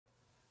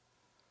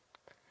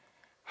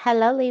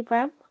Hello,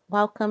 Libra.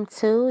 Welcome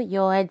to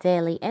your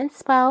daily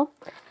inspo.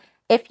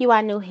 If you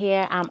are new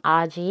here, I'm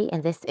Auji,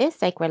 and this is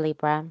Sacred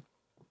Libra,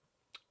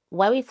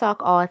 where we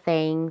talk all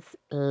things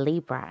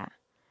Libra.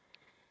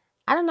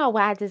 I don't know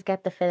why I just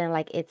get the feeling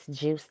like it's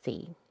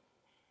juicy.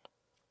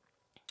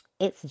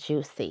 It's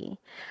juicy.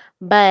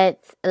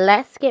 But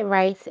let's get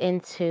right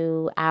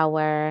into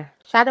our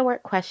shadow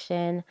work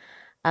question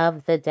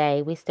of the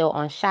day. We still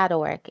on shadow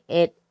work.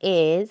 It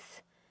is,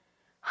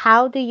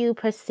 how do you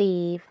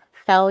perceive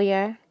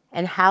failure,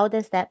 and how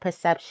does that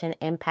perception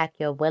impact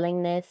your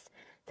willingness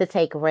to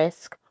take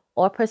risk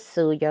or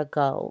pursue your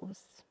goals?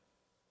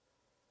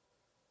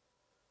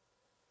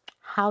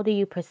 How do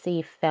you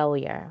perceive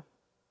failure?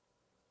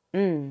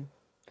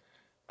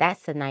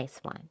 That's a nice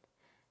one.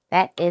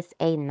 That is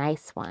a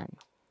nice one.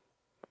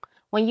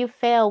 When you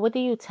fail, what do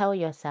you tell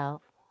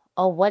yourself?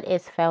 Or what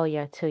is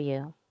failure to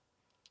you?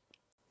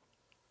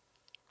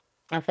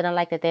 I'm feeling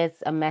like that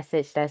there's a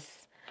message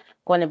that's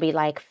going to be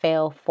like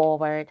fail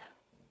forward,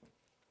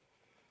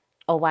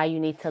 or why you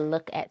need to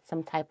look at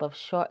some type of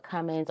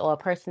shortcomings, or a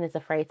person is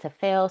afraid to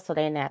fail, so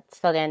they're not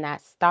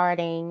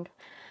starting.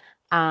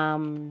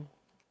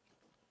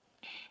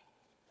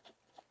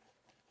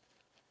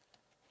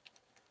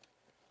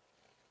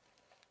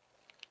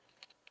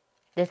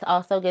 This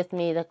also leaves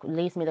me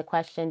the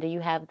question, do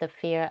you have the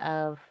fear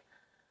of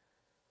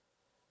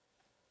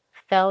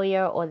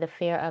failure or the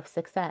fear of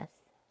success?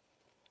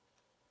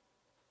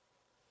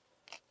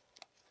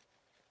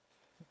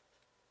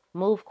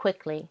 Move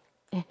quickly.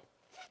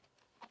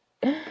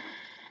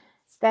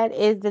 That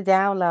is the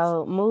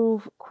download.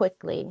 Move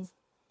quickly.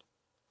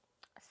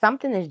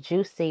 Something is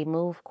juicy.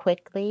 Move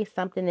quickly.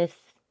 Something is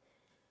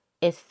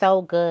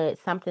so good.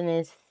 Something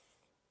is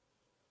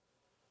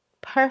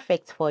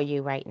perfect for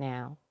you right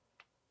now.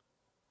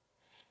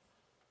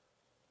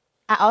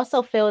 I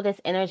also feel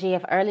this energy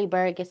of early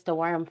bird gets the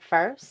worm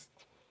first.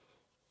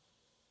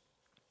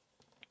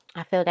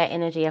 I feel that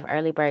energy of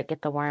early bird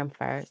get the worm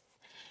first.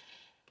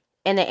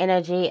 And the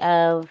energy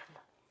of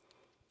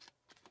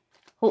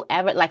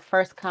whoever, like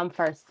first come,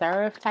 first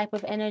serve type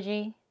of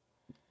energy.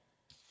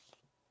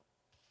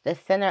 The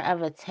center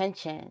of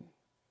attention.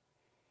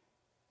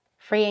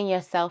 Freeing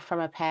yourself from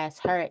a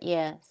past hurt.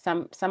 Yeah,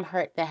 some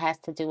hurt that has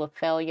to do with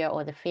failure,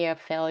 or the fear of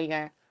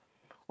failure,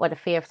 or the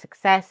fear of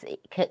success.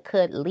 It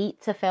could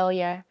lead to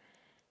failure.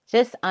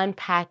 Just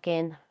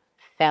unpacking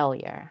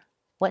failure.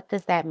 What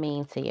does that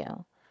mean to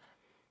you?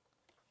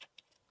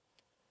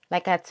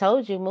 Like I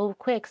told you, move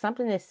quick.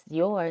 Something is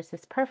yours.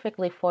 It's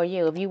perfectly for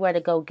you. If you were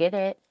to go get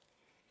it,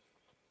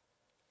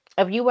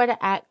 if you were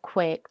to act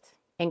quick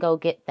and go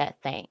get that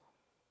thing.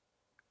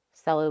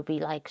 So it would be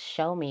like,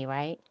 show me,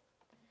 right?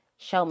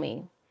 Show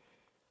me.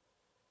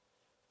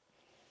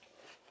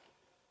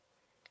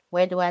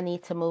 Where do I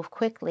need to move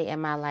quickly in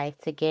my life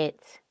to get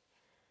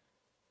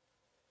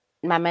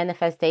my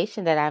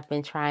manifestation that I've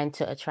been trying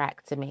to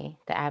attract to me,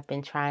 that I've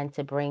been trying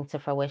to bring to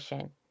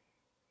fruition?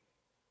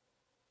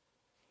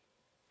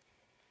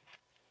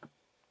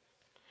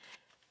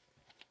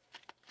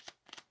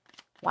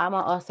 Why am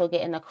I also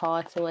getting a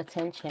call to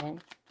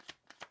attention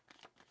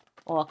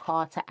or a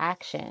call to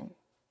action?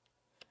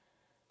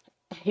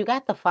 You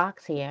got the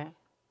fox here.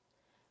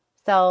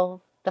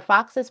 So the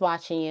fox is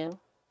watching you.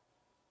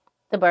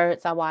 The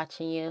birds are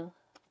watching you.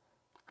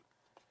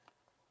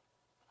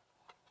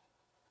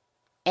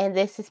 And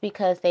this is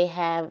because they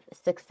have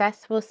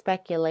successful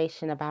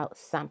speculation about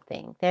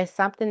something. There's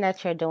something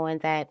that you're doing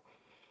that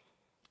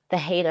the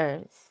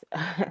haters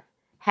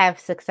have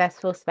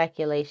successful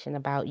speculation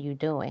about you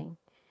doing.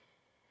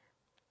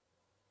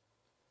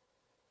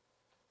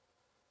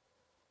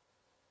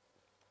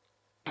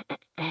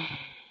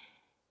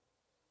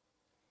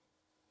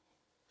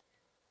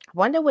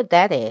 Wonder what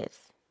that is.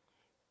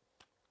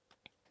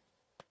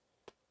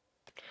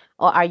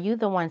 Or are you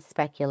the one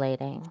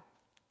speculating?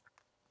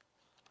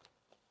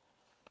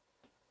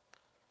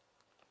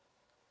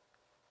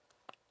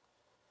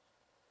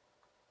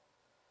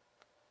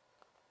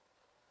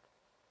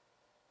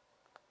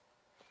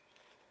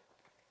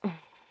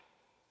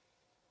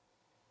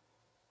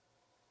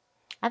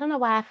 I don't know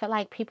why I feel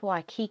like people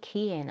are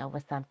keying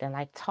over something,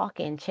 like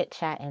talking,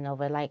 chit-chatting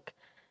over, like,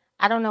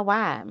 I don't know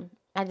why.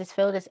 I just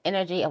feel this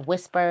energy of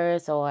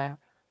whispers, or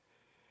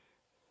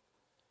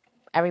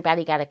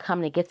everybody got to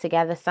come to get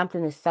together.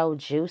 Something is so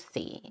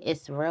juicy.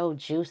 It's real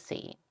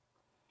juicy.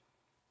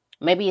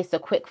 Maybe it's a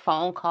quick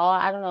phone call.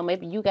 I don't know.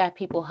 Maybe you got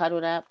people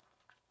huddled up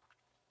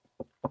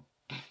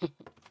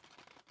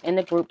in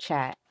the group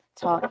chat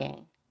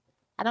talking.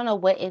 I don't know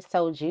what is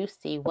so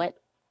juicy.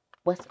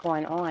 What's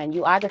going on?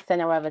 You are the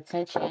center of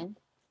attention.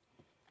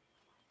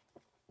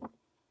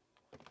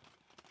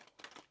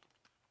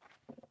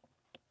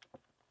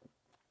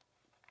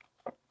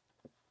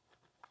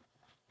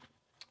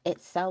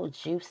 It's so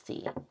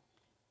juicy.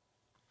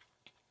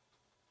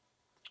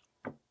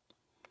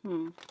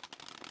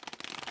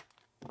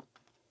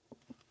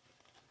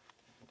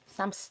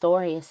 Some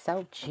story is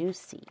so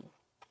juicy.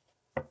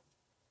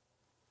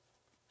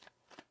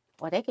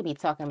 Or they could be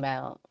talking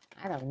about,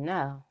 I don't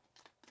know.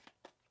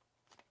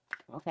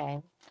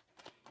 Okay.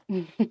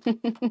 I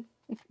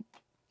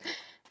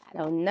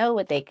don't know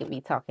what they could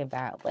be talking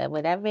about, but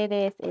whatever it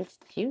is, it's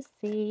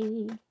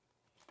juicy.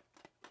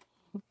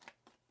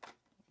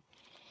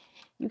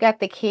 You got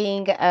the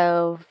King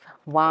of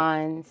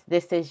Wands.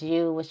 This is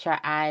you with your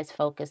eyes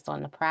focused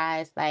on the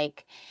prize.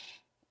 Like,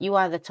 you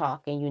are the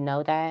talk, and you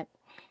know that.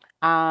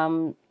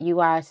 You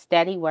are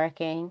steady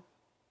working,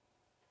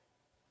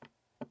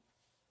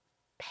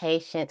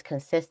 patience,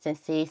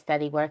 consistency,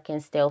 steady working,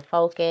 still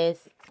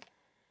focused.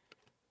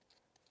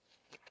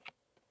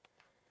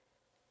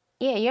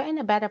 Yeah, you're in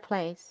a better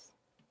place.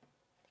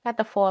 Got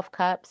the Four of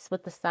Cups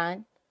with the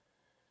Sun.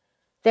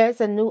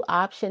 There's a new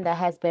option that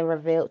has been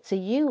revealed to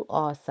you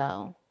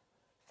also.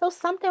 So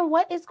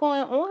what is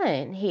going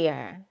on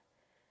here?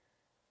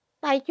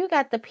 Like, you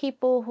got the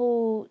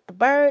people the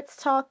birds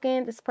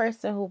talking, this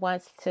person who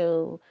wants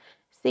to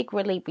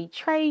secretly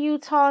betray you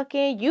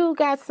talking. You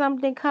got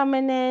something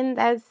coming in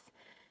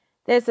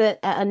there's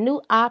a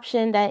new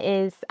option that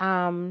is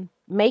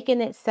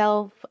making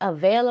itself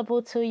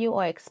available to you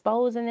or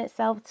exposing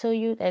itself to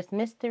you. There's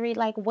mystery.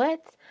 Like,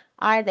 what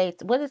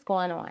is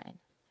going on?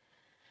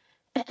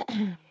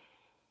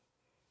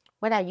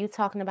 What are you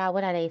talking about?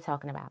 What are they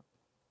talking about?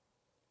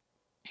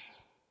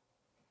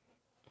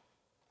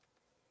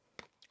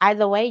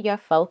 Either way, you're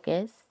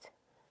focused.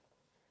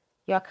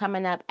 You're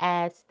coming up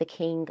as the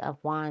King of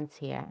Wands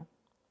here.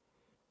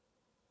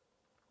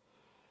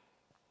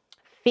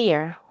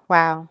 Fear.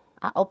 Wow.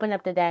 I open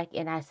up the deck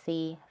and I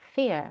see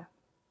fear.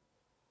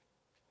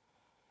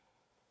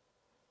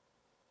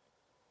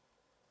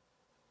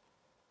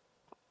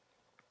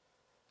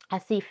 I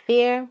see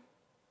fear.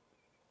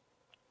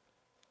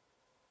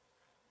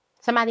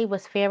 Somebody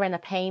was fearing a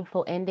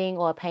painful ending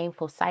or a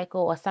painful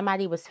cycle, or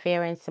somebody was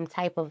fearing some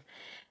type of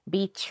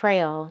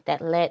betrayal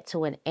that led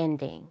to an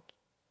ending.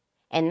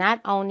 And not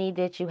only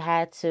did you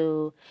have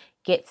to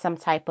get some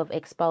type of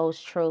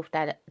exposed truth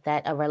that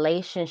a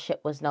relationship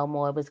was no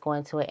more, was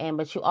going to an end,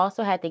 but you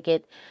also had to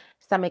get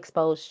some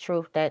exposed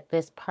truth that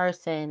this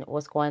person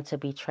was going to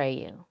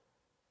betrayed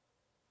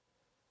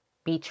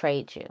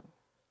you.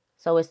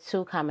 So it's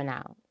two coming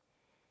out.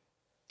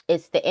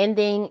 It's the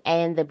ending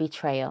and the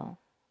betrayal.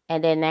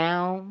 And then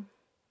now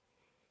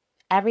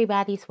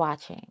everybody's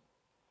watching.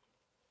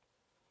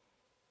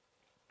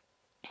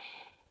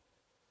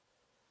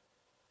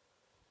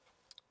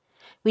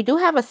 We do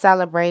have a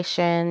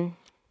celebration.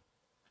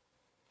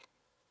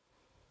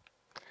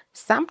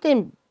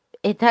 Something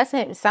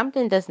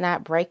does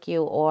not break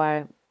you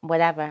or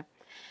whatever.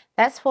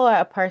 That's for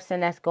a person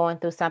that's going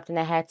through something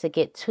that had to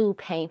get two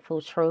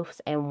painful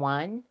truths in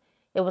one.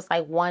 It was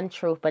like one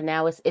truth, but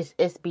now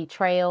it's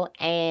betrayal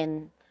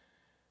and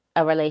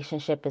a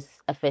relationship is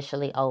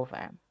officially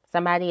over.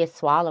 Somebody is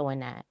swallowing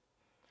that.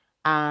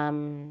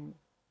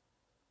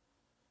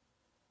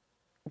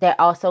 There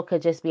also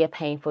could just be a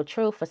painful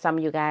truth. For some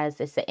of you guys,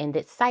 it's an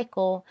ended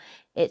cycle.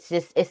 It's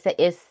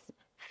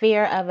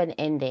fear of an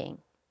ending,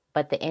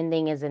 but the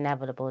ending is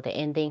inevitable. The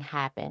ending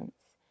happens.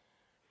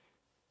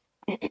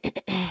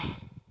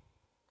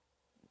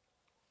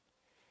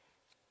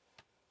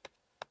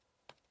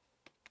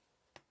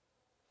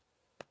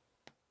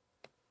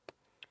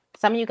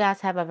 Some of you guys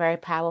have a very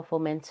powerful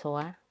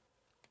mentor.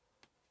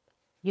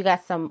 You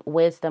got some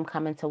wisdom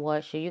coming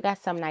towards you. You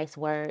got some nice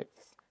words,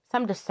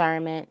 some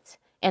discernment,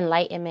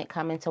 enlightenment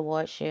coming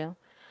towards you.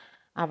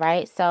 All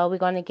right, so we're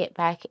going to get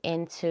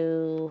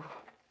into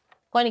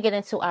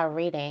our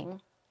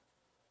reading.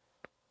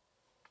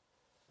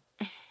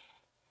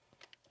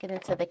 Get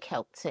into the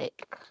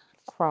Celtic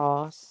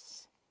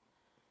cross.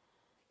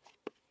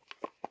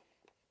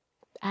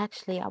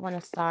 Actually, I want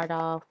to start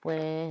off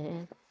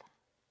with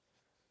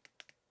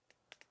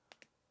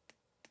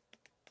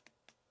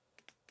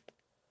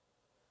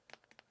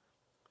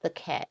the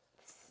cats.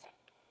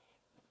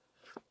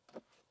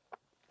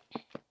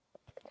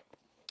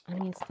 Let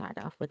me start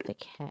off with the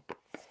cats.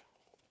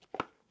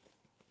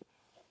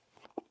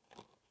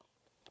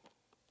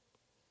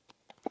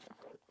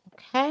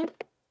 Okay.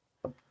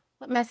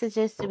 What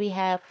messages do we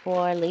have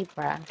for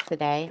Libra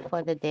today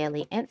for the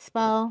daily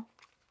inspo?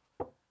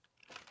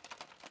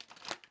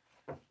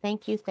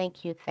 Thank you,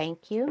 thank you,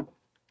 thank you.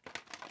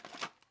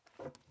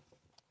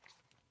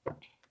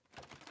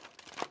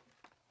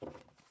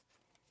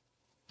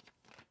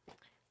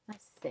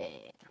 Let's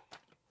see.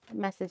 What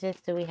messages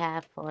do we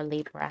have for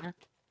Libra?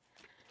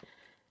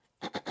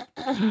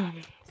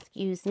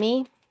 Excuse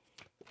me.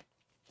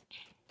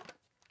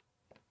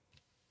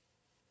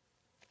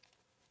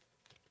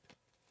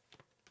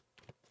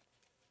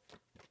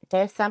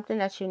 There's something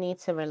that you need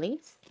to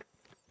release.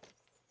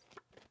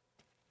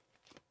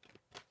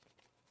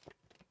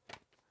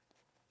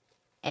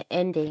 An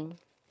ending.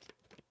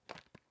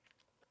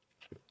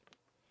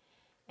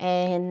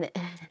 And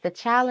the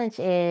challenge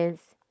is,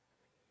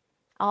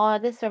 oh,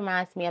 this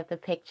reminds me of the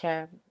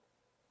picture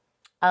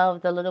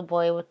of the little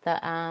boy with the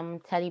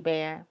teddy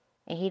bear.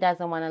 And he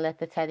doesn't want to let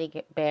the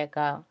teddy bear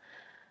go.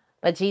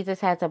 But Jesus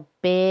has a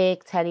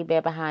big teddy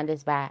bear behind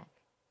his back.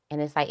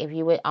 And it's like, if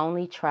you would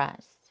only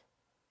trust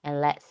and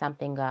let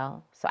something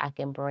go so I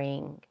can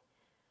bring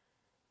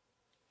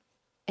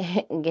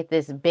and get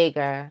this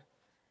bigger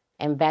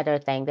and better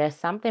thing. There's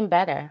something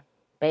better,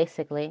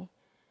 basically.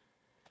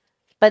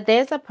 But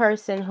there's a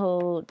person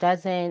who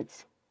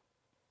doesn't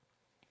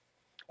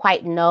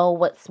quite know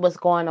what's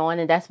going on,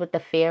 and that's what the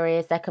fear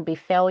is. That could be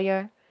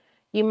failure.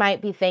 You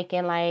might be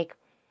thinking like,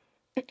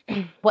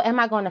 well, am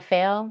I going to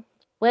fail?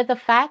 Well, the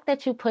fact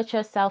that you put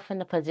yourself in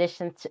the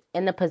position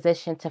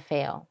to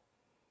fail.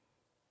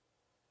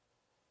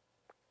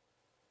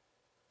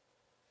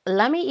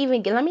 Let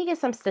me get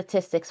some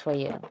statistics for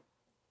you.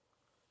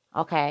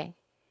 Okay?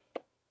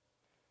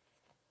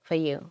 For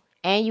you.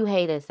 And you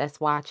haters that's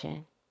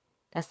watching.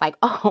 That's like,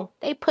 oh,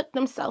 they put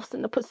themselves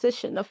in the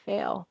position to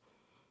fail.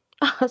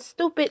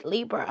 Stupid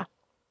Libra.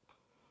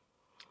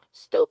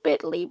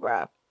 Stupid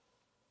Libra.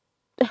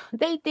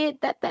 They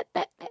did that.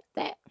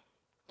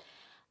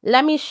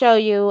 Let me show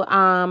you.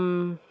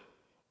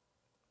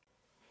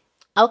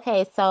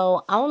 Okay,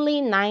 so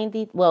only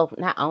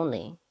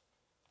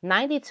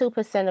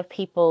 92% of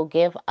people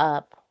give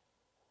up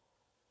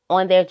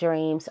on their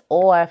dreams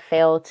or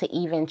fail to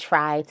even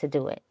try to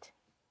do it.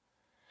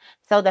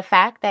 So the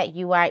fact that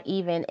you are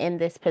even in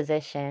this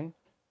position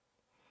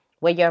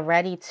where you're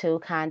ready to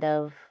kind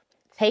of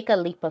take a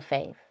leap of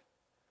faith.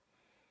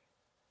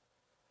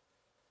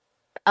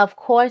 Of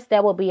course,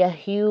 there will be a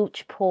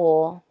huge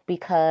pull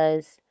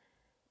because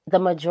the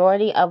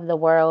majority of the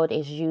world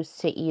is used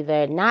to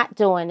either not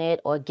doing it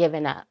or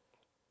giving up,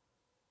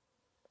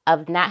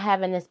 of not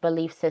having this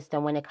belief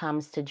system when it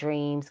comes to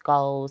dreams,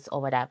 goals, or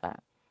whatever.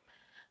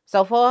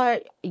 So for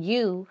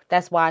you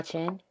that's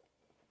watching,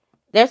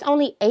 there's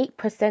only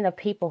 8% of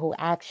people who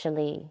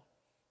actually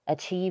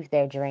achieve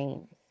their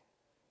dreams.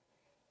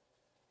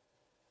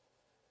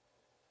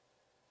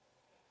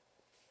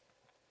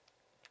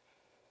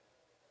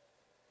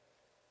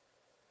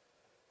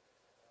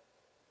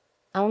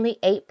 Only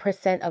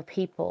 8% of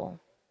people.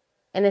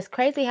 And it's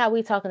crazy how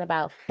we talking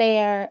about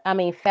failure,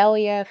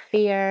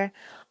 fear,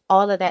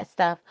 all of that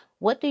stuff.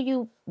 What do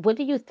you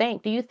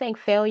think? Do you think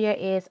failure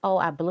is, oh,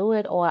 I blew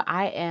it, or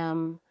I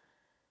am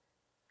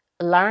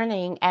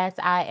learning as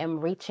I am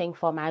reaching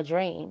for my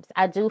dreams?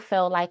 I do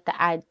feel like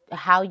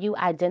how you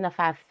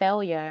identify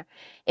failure,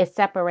 it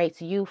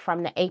separates you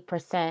from the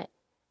 8%.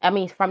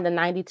 From the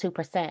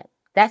 92%.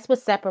 That's what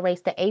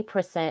separates the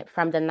 8%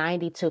 from the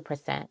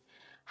 92%.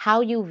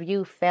 How you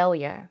view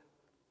failure.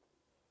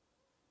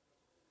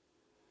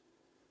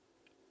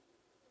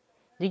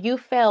 Do you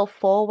fail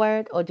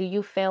forward or do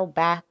you fail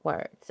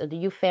backwards? Or do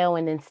you fail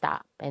and then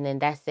stop and then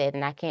that's it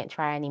and I can't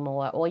try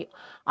anymore? Or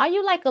are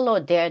you like a little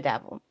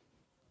daredevil?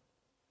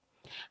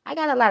 I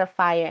got a lot of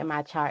fire in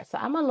my chart, so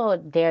I'm a little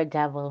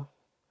daredevil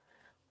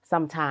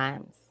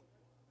sometimes.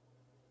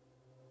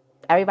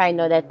 Everybody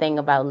know that thing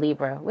about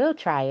Libra. We'll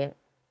try it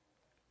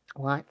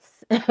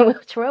once.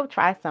 We'll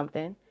try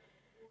something.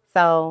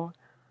 So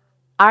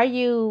are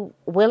you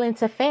willing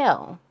to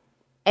fail?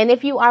 And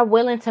if you are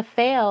willing to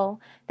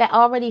fail, that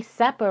already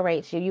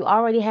separates you. You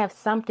already have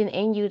something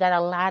in you that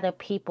a lot of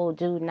people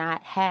do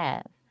not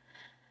have.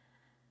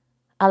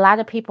 A lot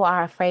of people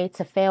are afraid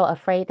to fail,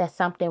 afraid that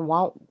something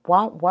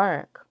won't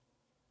work,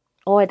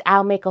 or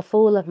I'll make a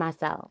fool of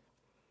myself.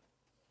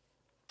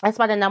 That's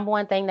why the number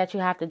one thing that you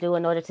have to do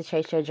in order to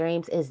chase your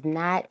dreams is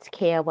not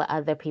care what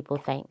other people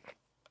think.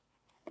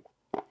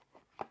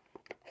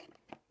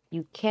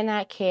 You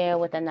cannot care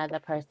what another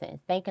person is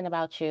thinking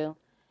about you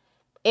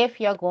if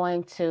you're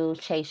going to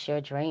chase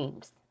your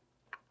dreams.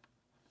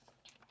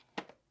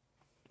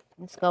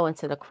 Let's go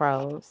into the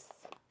crows.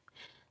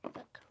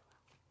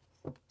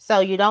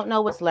 So you don't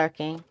know what's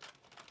lurking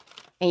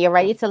and you're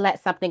ready to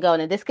let something go.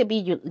 And this could be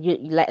you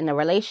letting a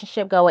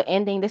relationship go or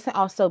ending. This can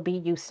also be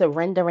you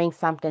surrendering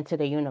something to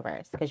the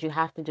universe, because you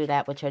have to do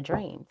that with your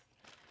dreams.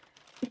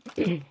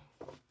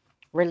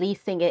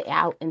 Releasing it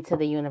out into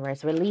the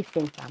universe,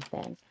 releasing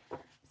something.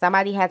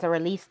 Somebody has a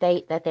release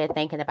date that they're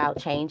thinking about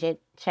changing.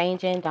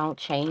 Don't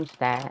change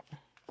that.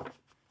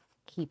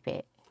 Keep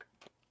it.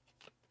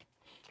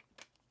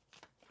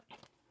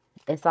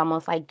 It's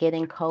almost like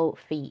getting cold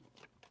feet.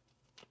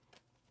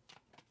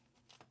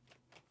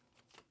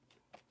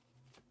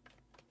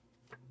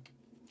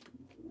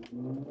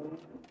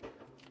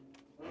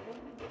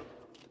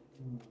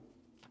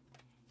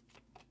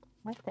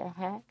 What the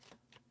heck?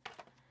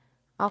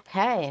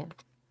 Okay.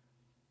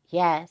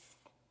 Yes.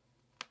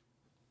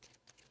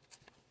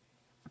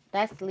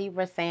 That's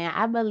Libra saying,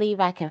 I believe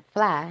I can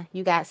fly.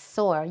 You got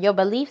soar. Your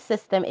belief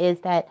system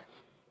is that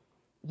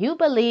you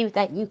believe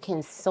that you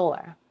can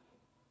soar.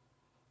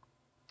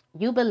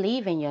 You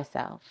believe in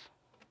yourself.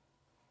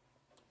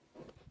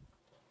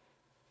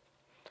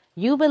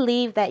 You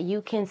believe that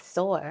you can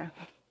soar.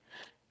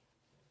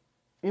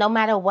 No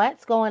matter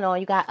what's going on,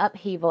 you got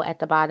upheaval at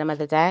the bottom of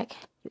the deck.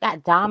 You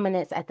got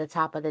dominance at the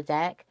top of the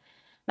deck.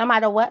 No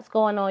matter what's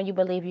going on, you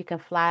believe you can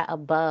fly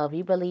above.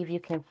 You believe you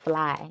can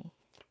fly.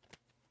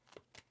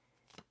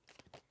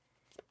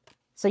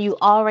 So you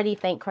already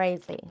think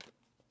crazy.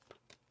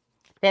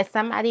 There's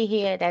somebody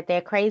here that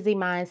their crazy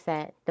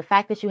mindset, the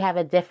fact that you have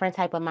a different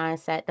type of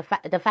mindset,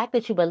 the fact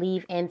that you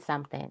believe in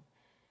something.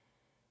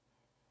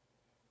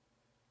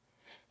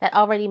 That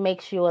already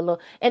makes you a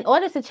little, in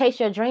order to chase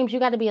your dreams, you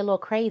got to be a little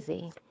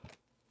crazy.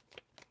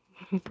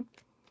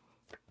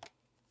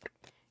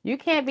 You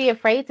can't be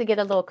afraid to get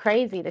a little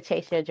crazy to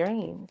chase your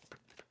dreams.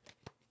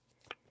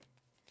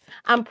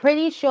 I'm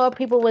pretty sure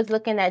people was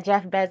looking at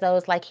Jeff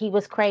Bezos like he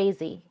was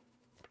crazy.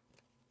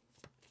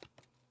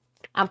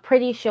 I'm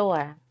pretty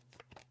sure.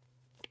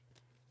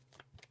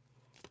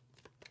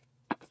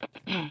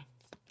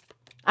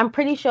 I'm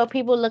pretty sure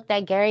people looked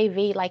at Gary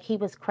Vee like he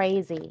was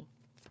crazy.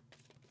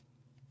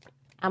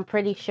 I'm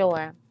pretty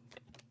sure.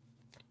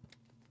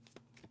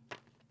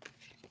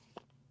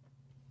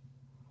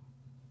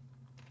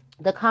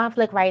 The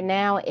conflict right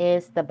now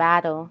is the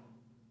battle.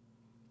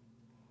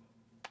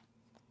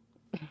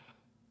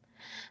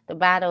 The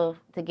battle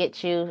to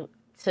get you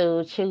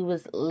to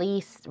choose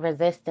least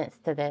resistance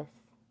to this.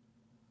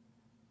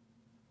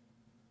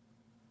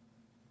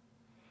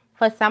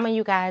 For some of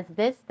you guys,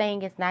 this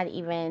thing is not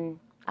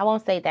even, I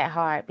won't say that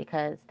hard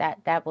because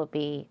that would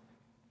be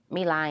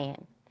me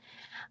lying.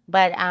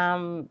 But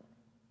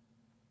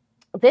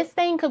this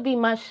thing could be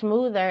much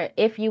smoother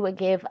if you would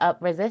give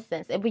up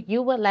resistance. If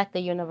you would let the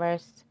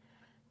universe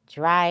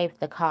drive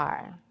the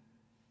car.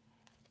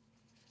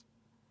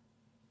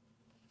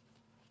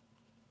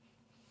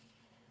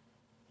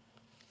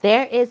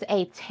 There is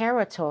a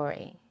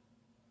territory.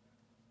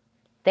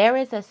 There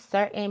is a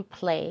certain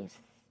place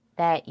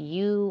that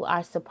you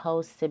are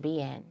supposed to be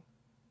in.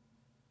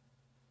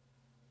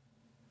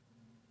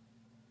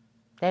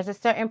 There's a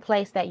certain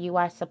place that you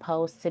are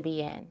supposed to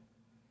be in.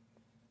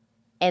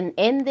 And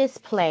in this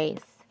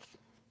place,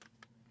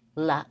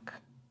 luck,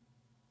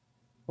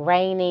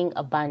 raining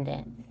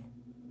abundance.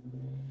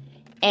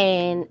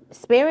 And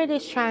Spirit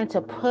is trying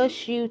to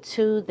push you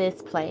to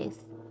this place.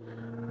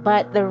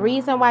 But the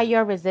reason why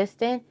you're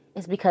resistant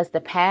is because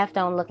the path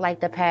don't look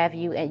like the path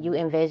you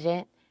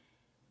envisioned.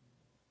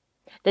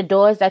 The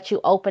doors that you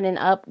opening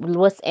up,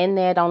 what's in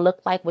there don't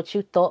look like what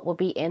you thought would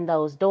be in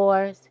those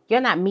doors.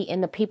 You're not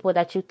meeting the people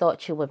that you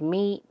thought you would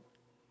meet.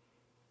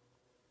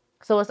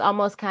 So it's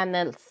almost kind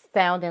of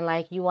sounding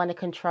like you want to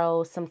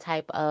control some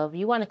type of,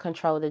 you want to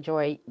control the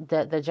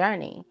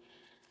journey.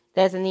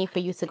 There's a need for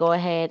you to go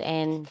ahead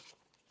and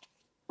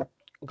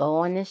go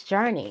on this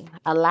journey.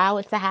 Allow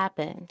it to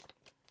happen.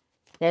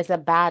 There's a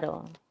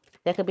battle.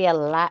 There could be a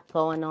lot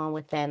going on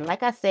within.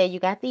 Like I said, you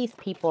got these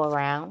people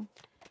around.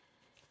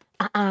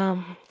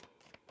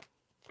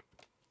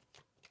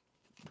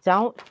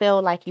 Don't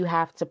feel like you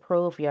have to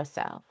prove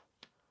yourself.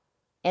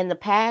 In the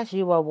past,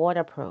 you were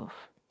waterproof.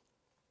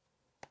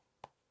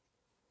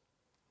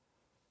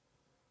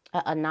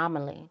 An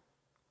anomaly.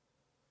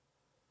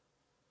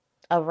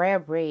 A rare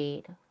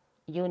breed.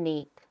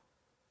 Unique.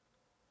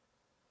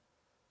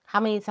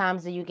 How many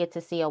times do you get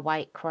to see a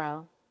white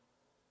crow?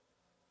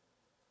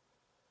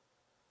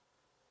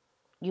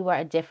 You were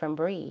a different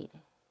breed.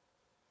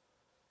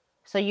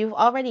 So you've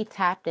already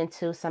tapped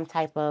into some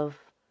type of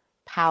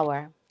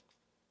power.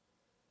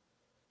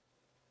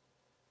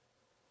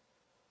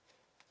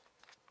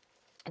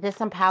 There's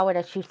some power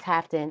that you've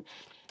tapped in.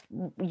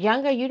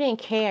 Younger, you didn't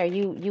care.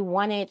 You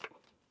wanted,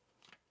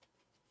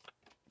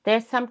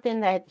 there's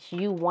something that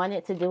you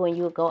wanted to do and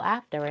you would go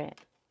after it.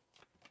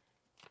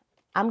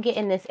 I'm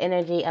getting this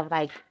energy of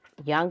like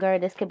younger.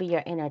 This could be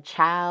your inner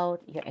child,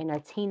 your inner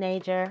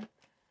teenager.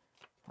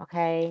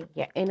 Okay,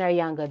 your inner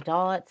young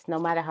adults, no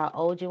matter how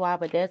old you are,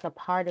 but there's a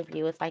part of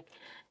you. It's like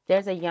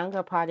there's a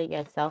younger part of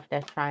yourself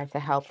that's trying to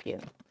help you.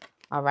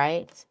 All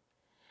right.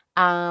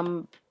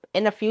 In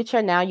the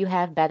future, now you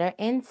have better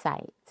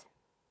insight.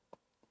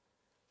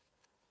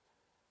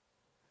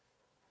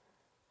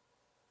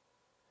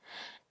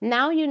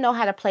 Now you know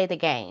how to play the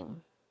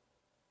game.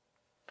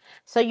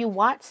 So you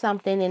watch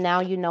something and now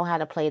you know how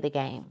to play the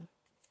game.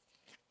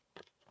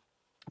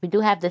 We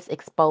do have this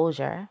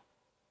exposure.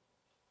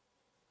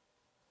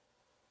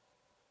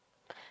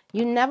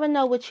 You never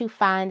know what you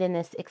find in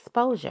this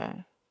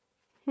exposure.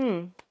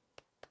 I'm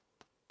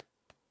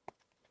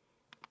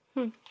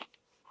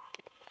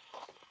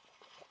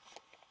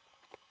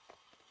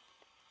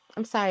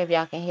sorry if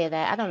y'all can hear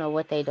that. I don't know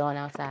what they doing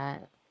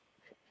outside.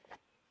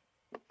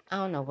 I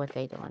don't know what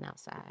they doing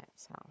outside,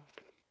 so.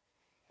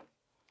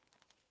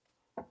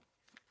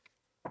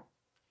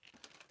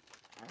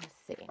 Let's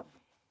see.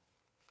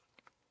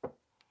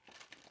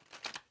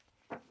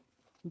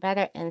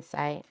 Better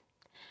insight.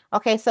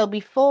 Okay, so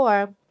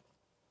before,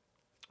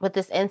 with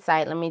this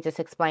insight, let me just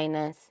explain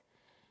this.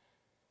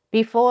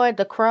 Before,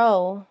 the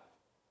crow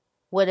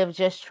would have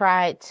just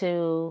tried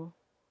to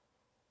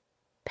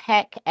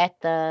peck at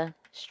the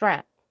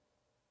strap.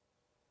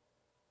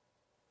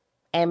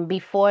 And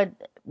before,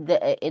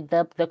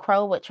 the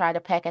crow would try to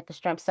peck at the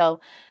shrimp.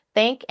 So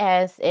think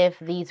as if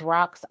these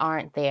rocks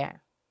aren't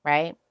there,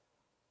 right?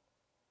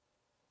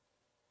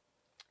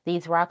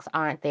 These rocks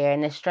aren't there,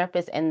 and the shrimp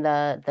is in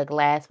the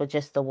glass with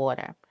just the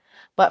water.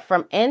 But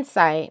from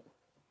inside,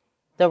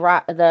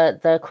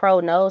 the crow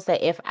knows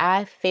that if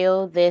I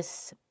fill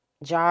this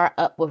jar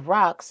up with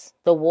rocks,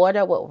 the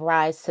water will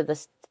rise to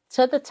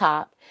the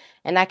top,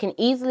 and I can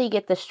easily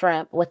get the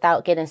shrimp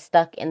without getting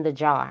stuck in the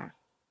jar.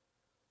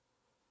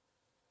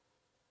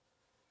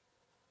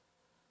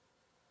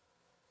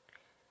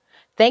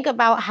 Think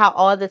about how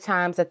all the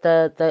times that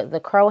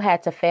the crow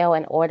had to fail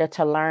in order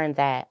to learn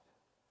that.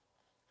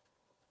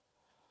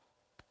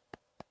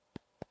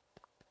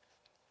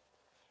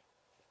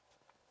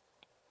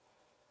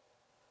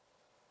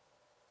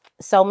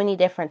 So many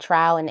different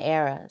trial and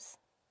errors.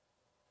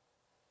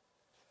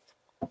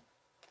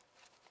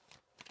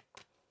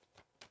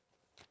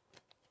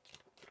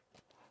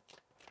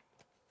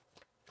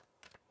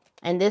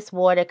 And this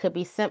water could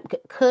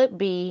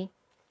be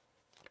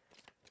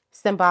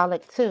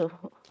symbolic too,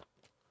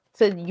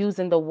 to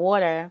using the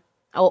water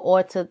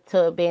or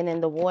to being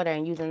in the water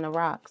and using the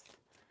rocks.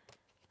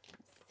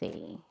 Let's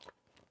see.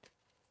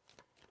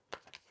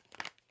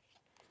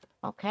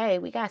 Okay,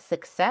 we got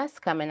success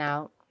coming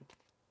out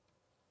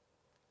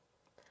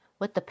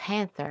with the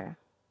Panther.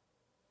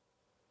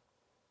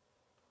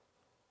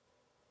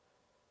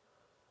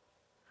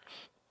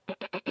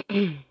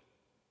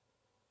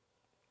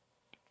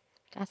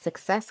 Got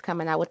success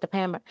coming out with the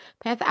Panther.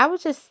 I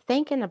was just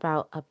thinking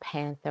about a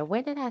panther.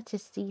 Where did I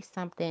just see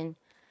something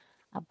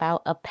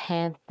about a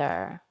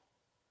panther?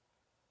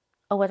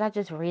 Or was I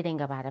just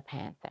reading about a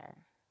panther?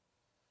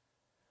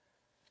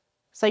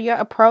 So your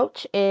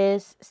approach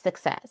is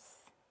success.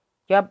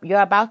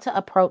 You're about to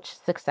approach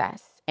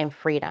success and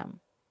freedom.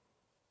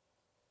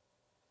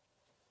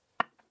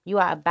 You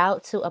are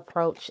about to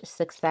approach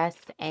success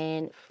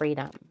and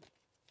freedom.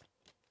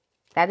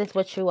 That is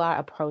what you are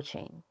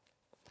approaching.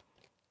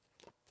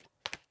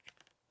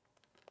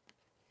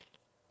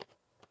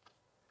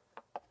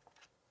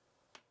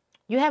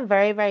 You have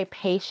very, very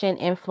patient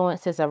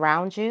influences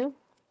around you.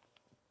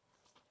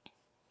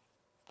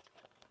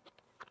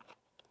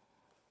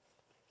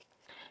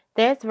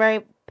 There's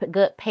very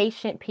good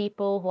patient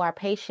people who are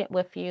patient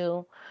with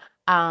you.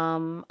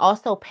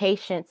 Also,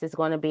 patience is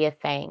going to be a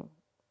thing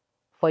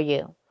for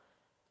you.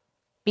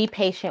 Be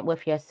patient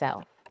with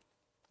yourself.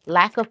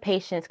 Lack of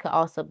patience could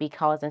also be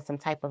causing some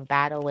type of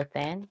battle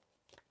within.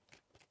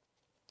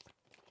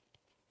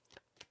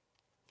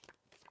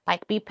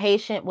 Like, be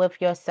patient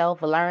with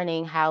yourself,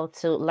 learning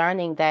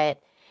that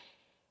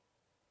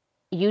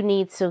you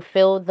need to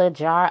fill the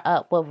jar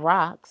up with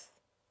rocks.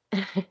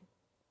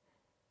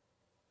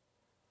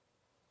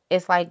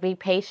 It's like, be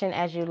patient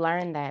as you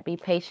learn that. Be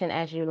patient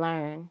as you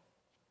learn.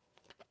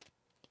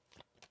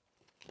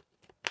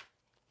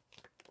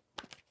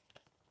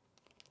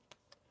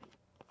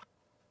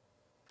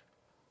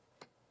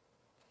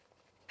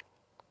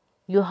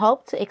 You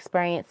hope to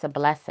experience a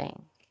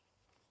blessing,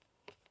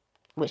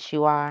 which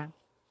you are.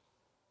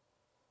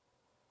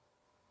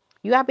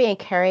 You are being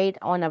carried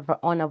on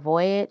a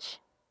voyage.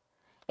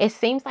 It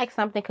seems like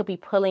something could be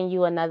pulling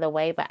you another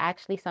way, but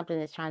actually something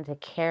is trying to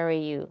carry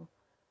you.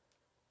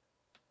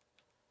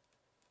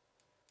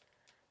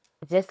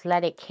 Just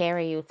let it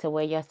carry you to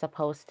where you're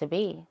supposed to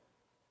be.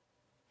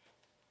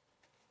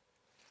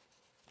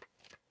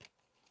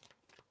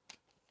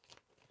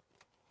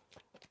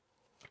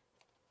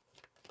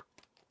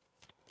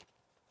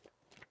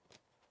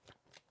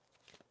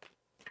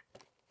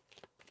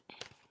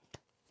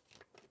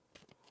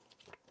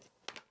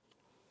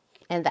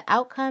 And the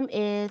outcome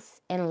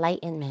is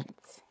enlightenment.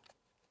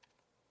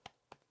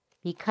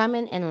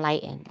 Becoming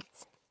enlightened.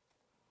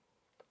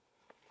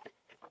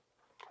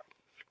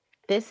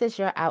 This is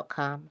your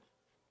outcome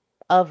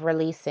of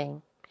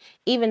releasing.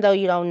 Even though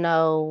you don't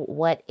know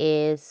what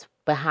is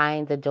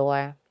behind the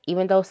door,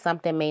 even though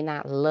something may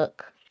not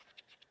look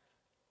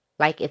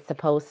like it's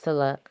supposed to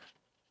look.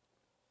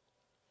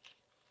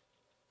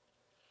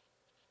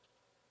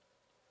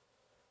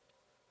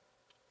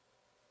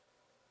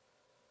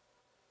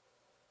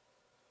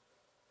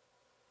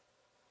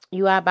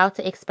 You are about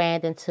to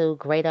expand into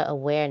greater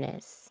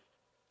awareness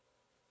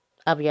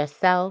of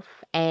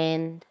yourself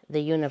and the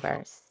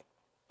universe.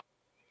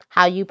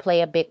 How you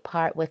play a big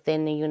part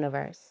within the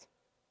universe.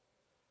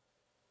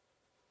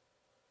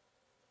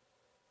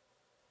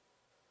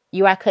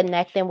 You are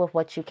connecting with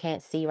what you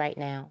can't see right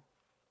now.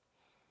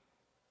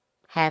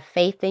 Have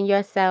faith in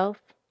yourself.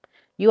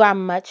 You are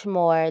much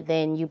more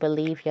than you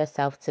believe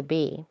yourself to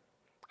be.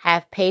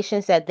 Have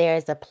patience that there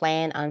is a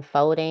plan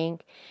unfolding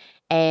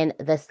and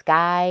the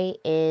sky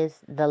is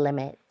the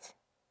limit.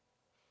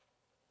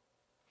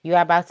 You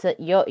are about to,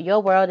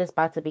 your world is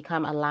about to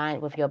become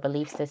aligned with your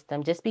belief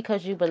system just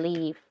because you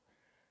believe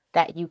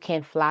that you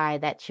can fly,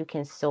 that you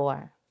can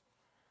soar.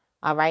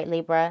 All right,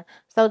 Libra.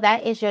 So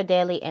that is your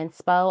daily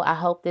inspo. I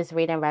hope this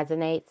reading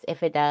resonates.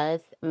 If it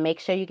does, make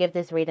sure you give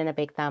this reading a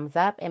big thumbs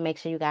up and make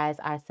sure you guys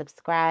are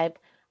subscribed.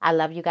 I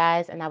love you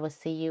guys and I will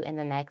see you in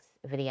the next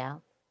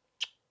video.